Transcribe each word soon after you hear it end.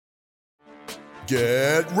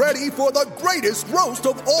Get ready for the greatest roast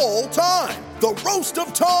of all time, the Roast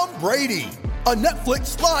of Tom Brady, a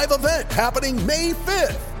Netflix live event happening May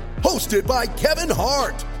 5th. Hosted by Kevin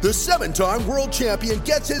Hart, the 7-time world champion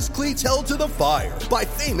gets his cleats held to the fire by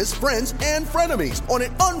famous friends and frenemies on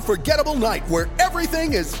an unforgettable night where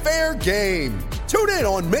everything is fair game. Tune in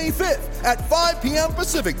on May 5th at 5 p.m.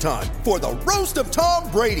 Pacific time for the Roast of Tom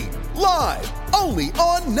Brady, live only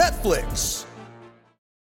on Netflix.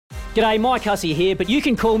 G'day, Mike Hussey here, but you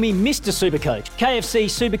can call me Mr. Supercoach. KFC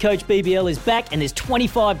Supercoach BBL is back and there's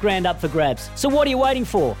 25 grand up for grabs. So what are you waiting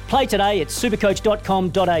for? Play today at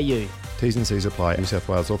supercoach.com.au. T's and C's apply. New South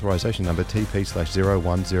Wales authorisation number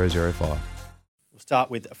TP/01005. We'll start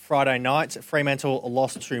with Friday night. Fremantle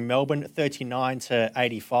lost to Melbourne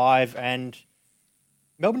 39-85, and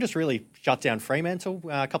Melbourne just really shut down Fremantle.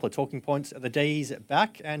 A couple of talking points. Are the D's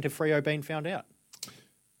back, and have Freo been found out?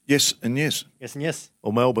 Yes and yes. Yes and yes.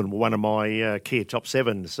 Well, Melbourne were one of my Kia top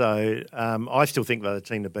 7, so I still think they're the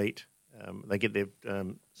team to beat. They get their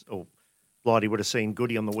Blighty would have seen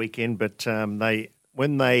Goody on the weekend, but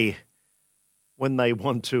when they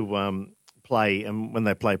want to play and when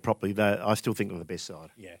they play properly, I still think they're the best side.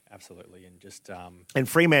 Yeah, absolutely, and just and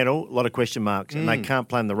Fremantle, a lot of question marks, and they can't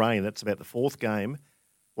play in the rain. That's about the fourth game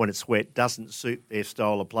when it's wet. Doesn't suit their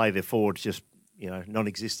style of play. Their forwards just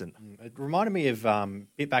non-existent. It reminded me of a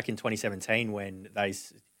bit back in 2017 when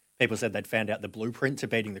people said they'd found out the blueprint to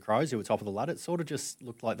beating the Crows, who were top of the ladder. It sort of just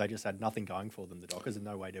looked like they just had nothing going for them, the Dockers, and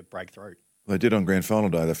no way to break through. They did on grand final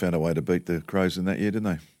day. They found a way to beat the Crows in that year,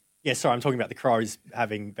 didn't they? Yeah, sorry, I'm talking about the Crows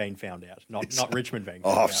having been found out, not Richmond being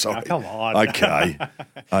found out. Oh, sorry. Now, come on. Okay.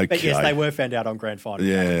 But yes, they were found out on grand final.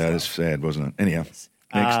 Yeah, it's sad, wasn't it? Anyhow. Yes.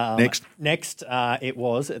 Next, it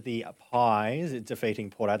was the Pies defeating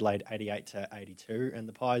Port Adelaide 88-82, and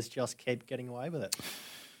the Pies just keep getting away with it.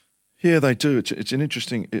 Yeah, they do. It's an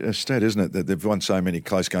interesting stat, isn't it, that they've won so many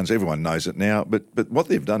close games. Everyone knows it now, but what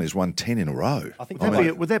they've done is won 10 in a row. I think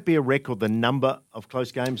would that be a record, the number of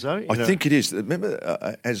close games, though? I think it is.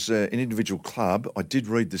 Remember, as an individual club, I did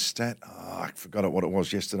read the stat. I forgot what it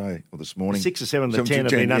was yesterday or this morning. 6 or 7 of the 10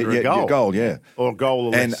 have been under a goal. A goal, yeah. Or a goal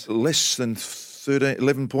or less. And less than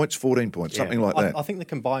 11 points, 14 points, something like that. I think the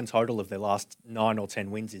combined total of their last 9 or 10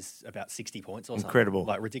 wins is about 60 points or something. Incredible.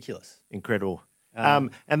 Like ridiculous. Incredible. And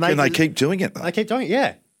they keep doing it, though? They keep doing it,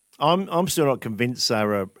 yeah. I'm still not convinced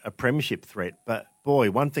they're a premiership threat, but boy,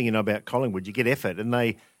 one thing you know about Collingwood, you get effort, and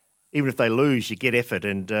even if they lose, you get effort.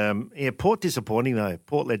 And Port disappointing though.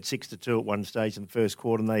 Port led 6-2 at one stage in the first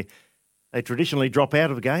quarter, and they traditionally drop out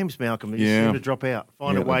of games, Malcolm. They seem to drop out,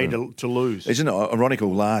 find a way to lose. Isn't it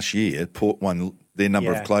ironical? Last year, Port won their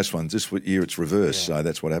number of close ones. This year, it's reversed, so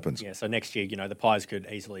that's what happens. Yeah, so next year, the Pies could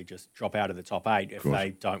easily just drop out of the top 8 if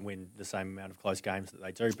they don't win the same amount of close games that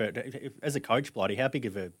they do. But as a coach, Blighty, how big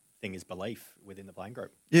of a thing is belief within the playing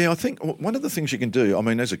group? Yeah, I think one of the things you can do,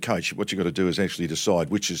 as a coach, what you've got to do is actually decide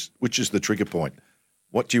which is the trigger point.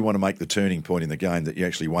 What do you want to make the turning point in the game that you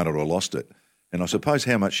actually won it or lost it? And I suppose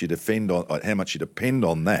how much you depend on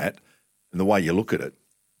that and the way you look at it.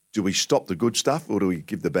 Do we stop the good stuff or do we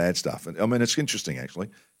give the bad stuff? And it's interesting, actually.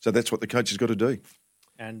 So that's what the coach has got to do.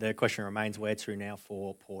 And the question remains, where to now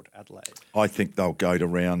for Port Adelaide? I think they'll go to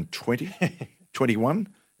round 20, 21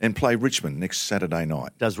 and play Richmond next Saturday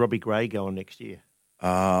night. Does Robbie Gray go on next year?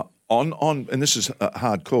 And this is a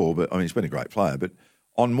hard call, but he's been a great player. But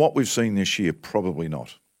on what we've seen this year, probably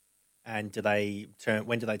not. And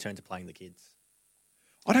when do they turn to playing the kids?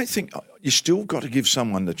 I don't think you still got to give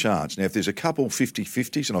someone the chance. Now, if there's a couple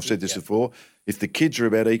 50-50s, and I've said this before, if the kids are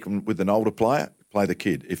about equal with an older player, play the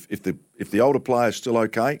kid. If the older player's still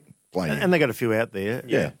okay, play him. And they got a few out there.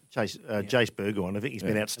 Yeah. Jace Burgoyne, I think he's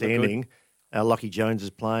been outstanding. Lockie Jones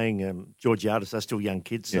is playing. George Yardis, they're still young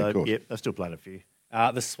kids, so they're still playing a few.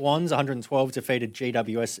 The Swans, 112, defeated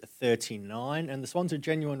GWS 39, and the Swans are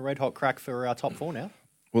genuine red-hot crack for our top 4 now.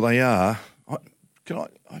 Well, they are.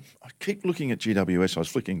 I keep looking at GWS. I was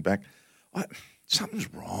flicking back.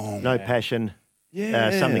 Something's wrong. No passion.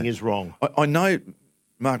 Yeah. Something is wrong. I know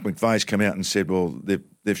Mark McVeigh's come out and said, well,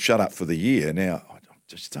 they've shut up for the year. Now, I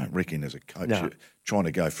just don't reckon as a coach you're trying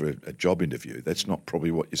to go for a job interview. That's not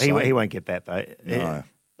probably what you're saying. He won't get that, though. No.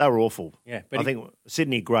 They were awful. Yeah, I think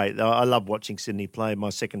Sydney, great. I love watching Sydney play,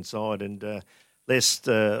 my second side. And the best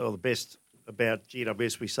about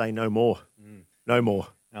GWS, we say no more. No more.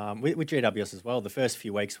 With GWS as well, the first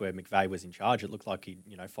few weeks where McVeigh was in charge, it looked like he,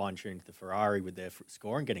 fine-tuned the Ferrari with their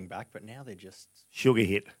scoring getting back, but now they're just... Sugar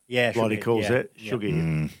hit. Yeah, Blighty calls it. Sugar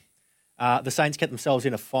hit. The Saints kept themselves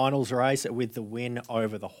in a finals race with the win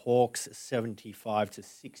over the Hawks,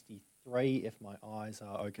 75-63, if my eyes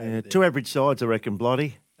are okay. Two average sides, I reckon,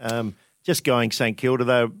 Blighty. Just going St Kilda,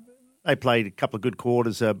 though, they played a couple of good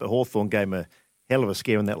quarters, but Hawthorn gave them a hell of a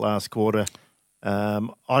scare in that last quarter. I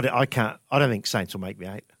don't think Saints will make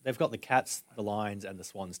the 8. They've got the Cats, the Lions, and the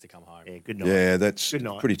Swans to come home. Yeah, good night. Yeah, that's Good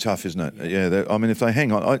night. pretty tough, isn't it? Yeah, I mean, if they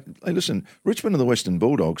hang on, hey, listen, Richmond and the Western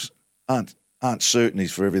Bulldogs aren't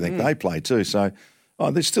certainties for everything they play too. So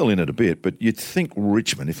they're still in it a bit. But you'd think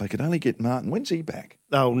Richmond, if they could only get Martin, when's he back?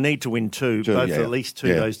 They'll need to win 2, both at least 2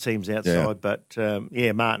 of those teams outside. Yeah. But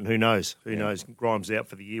Martin, who knows? Who knows? Grimes out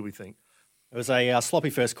for the year, we think. It was a sloppy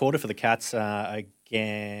first quarter for the Cats against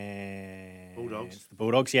the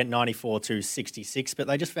Bulldogs. 94-66, but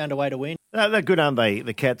they just found a way to win. They're good, aren't they,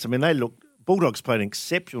 the Cats? I mean, Bulldogs played an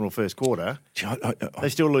exceptional first quarter. They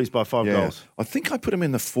still lose by 5 goals. I think I put them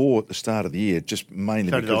in the 4 at the start of the year, just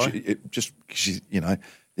mainly because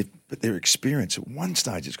but their experience at one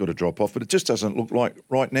stage it's got to drop off, but it just doesn't look like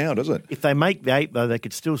right now, does it? If they make the 8, though, they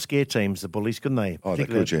could still scare teams, the Bullies, couldn't they? Oh, they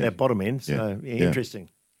could, Their bottom end. So, interesting.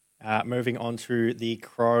 Moving on to the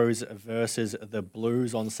Crows versus the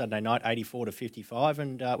Blues on Saturday night, 84-55,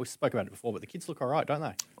 and we spoke about it before, but the kids look all right, don't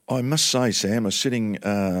they? I must say, Sam, I was sitting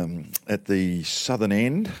at the southern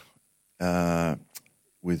end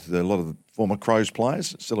with a lot of the former Crows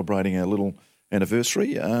players celebrating our little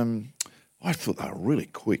anniversary. I thought they were really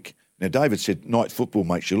quick. Now, David said night football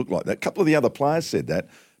makes you look like that. A couple of the other players said that,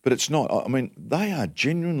 but it's not. I mean, they are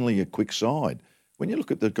genuinely a quick side. When you look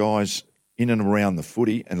at the guys in and around the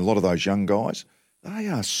footy and a lot of those young guys, they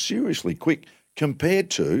are seriously quick compared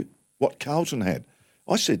to what Carlton had.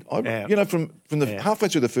 I said, from the halfway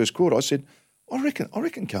through the first quarter, I said, I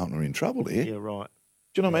reckon Carlton are in trouble here. Yeah, right.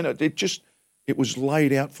 Do you know what I mean? It was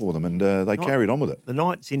laid out for them, and they carried on with it. The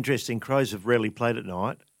night's interesting. Crows have rarely played at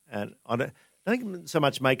night, and I don't think so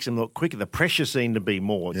much makes them look quicker. The pressure seemed to be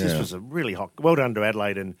more. It just was a really hot. Well done to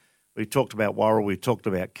Adelaide, and we've talked about Worrell, we've talked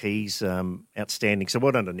about Keys, outstanding. So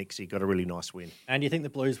well done to Nixie, got a really nice win. And do you think the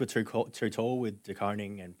Blues were too tall with De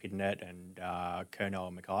Koning and Pitnet and Curnow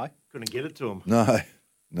and Mackay? Couldn't get it to them. No.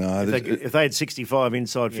 If they had 65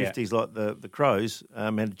 inside 50s like the Crows,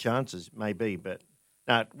 had chances, maybe. But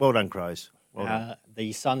no, well done, Crows. Well done.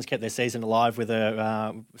 The Suns kept their season alive with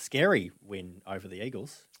a scary win over the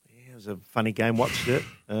Eagles. Yeah, it was a funny game, watched it.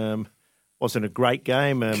 Wasn't a great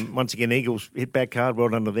game. Once again, Eagles hit back hard, well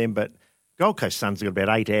done to them. But Gold Coast Suns have got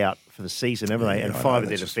about 8 out for the season, haven't they? And 5 of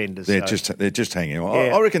their defenders. They're just hanging on.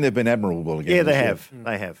 Yeah. I reckon they've been admirable again. Yeah, they have.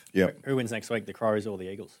 They have. Yeah. Who wins next week, the Crows or the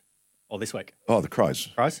Eagles? Or this week? Oh, the Crows.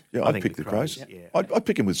 Crows? Yeah, I'd pick the Crows. Yeah. I'd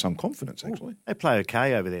pick them with some confidence, actually. They play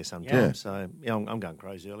okay over there sometimes. So, I'm going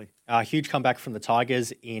Crows early. Huge comeback from the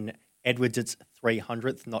Tigers in Edwards'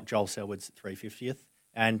 300th, not Joel Selwood's 350th.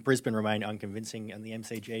 And Brisbane remain unconvincing, and the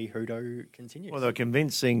MCG hoodoo continues. Well, they were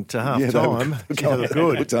convincing to half time. They were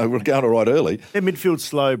good. They were going all right early. Their midfield's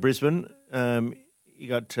slow, Brisbane. You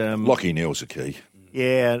got Lockie Neal's a key.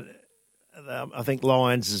 Yeah, I think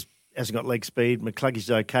Lyons hasn't got leg speed.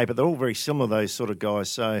 McCluggey's okay, but they're all very similar, those sort of guys.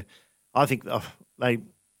 So I think I'm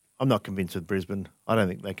not convinced with Brisbane. I don't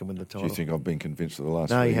think they can win the title. Do you think I've been convinced for the last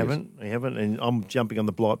 3 No, years? You haven't. And I'm jumping on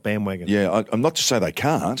the Blight bandwagon. Yeah, I'm not to say they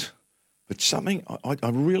can't, but something I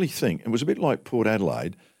really think, it was a bit like Port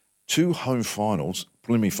Adelaide, 2 home finals,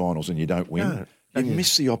 preliminary finals, and you don't win. You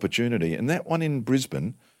miss the opportunity. And that one in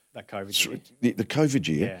Brisbane, that COVID year. The COVID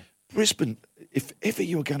year, Brisbane, if ever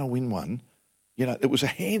you were going to win one, it was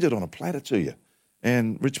handed on a platter to you,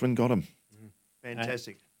 and Richmond got them.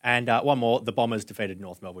 Fantastic. And one more, the Bombers defeated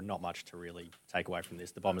North Melbourne. Not much to really take away from this.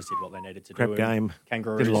 The Bombers did what they needed to do. Crap game.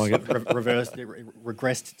 Kangaroos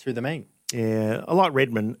regressed to the mean. Yeah, I like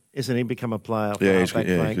Redmond, isn't he? Become a player. He's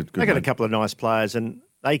good. They got a couple of nice players, and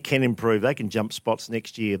they can improve. They can jump spots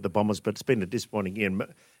next year, the Bombers, but it's been a disappointing year.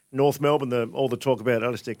 North Melbourne, all the talk about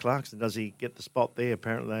Alistair Clarkson, does he get the spot there?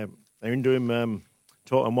 Apparently they're into him, and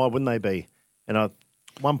why wouldn't they be? And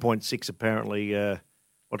 1.6 apparently,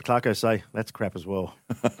 what did Clarko say? That's crap as well.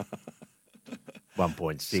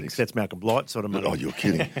 1.6. That's Malcolm Blight sort of money. Oh, you're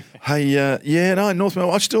kidding. Hey, North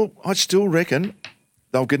Melbourne, I still reckon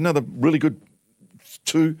they'll get another really good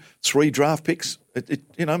 2-3 draft picks.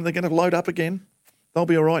 They're going to load up again. They'll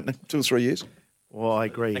be all right in 2 or 3 years. Well, I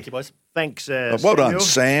agree. Thank you, boys. Thanks, well done,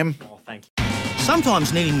 Sam. Oh, thank you.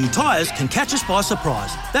 Sometimes needing new tyres can catch us by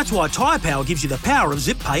surprise. That's why Tyre Power gives you the power of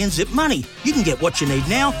zip pay and zip money. You can get what you need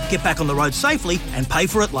now, get back on the road safely and pay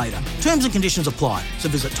for it later. Terms and conditions apply. So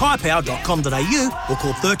visit tyrepower.com.au or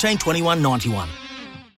call 13 21 91.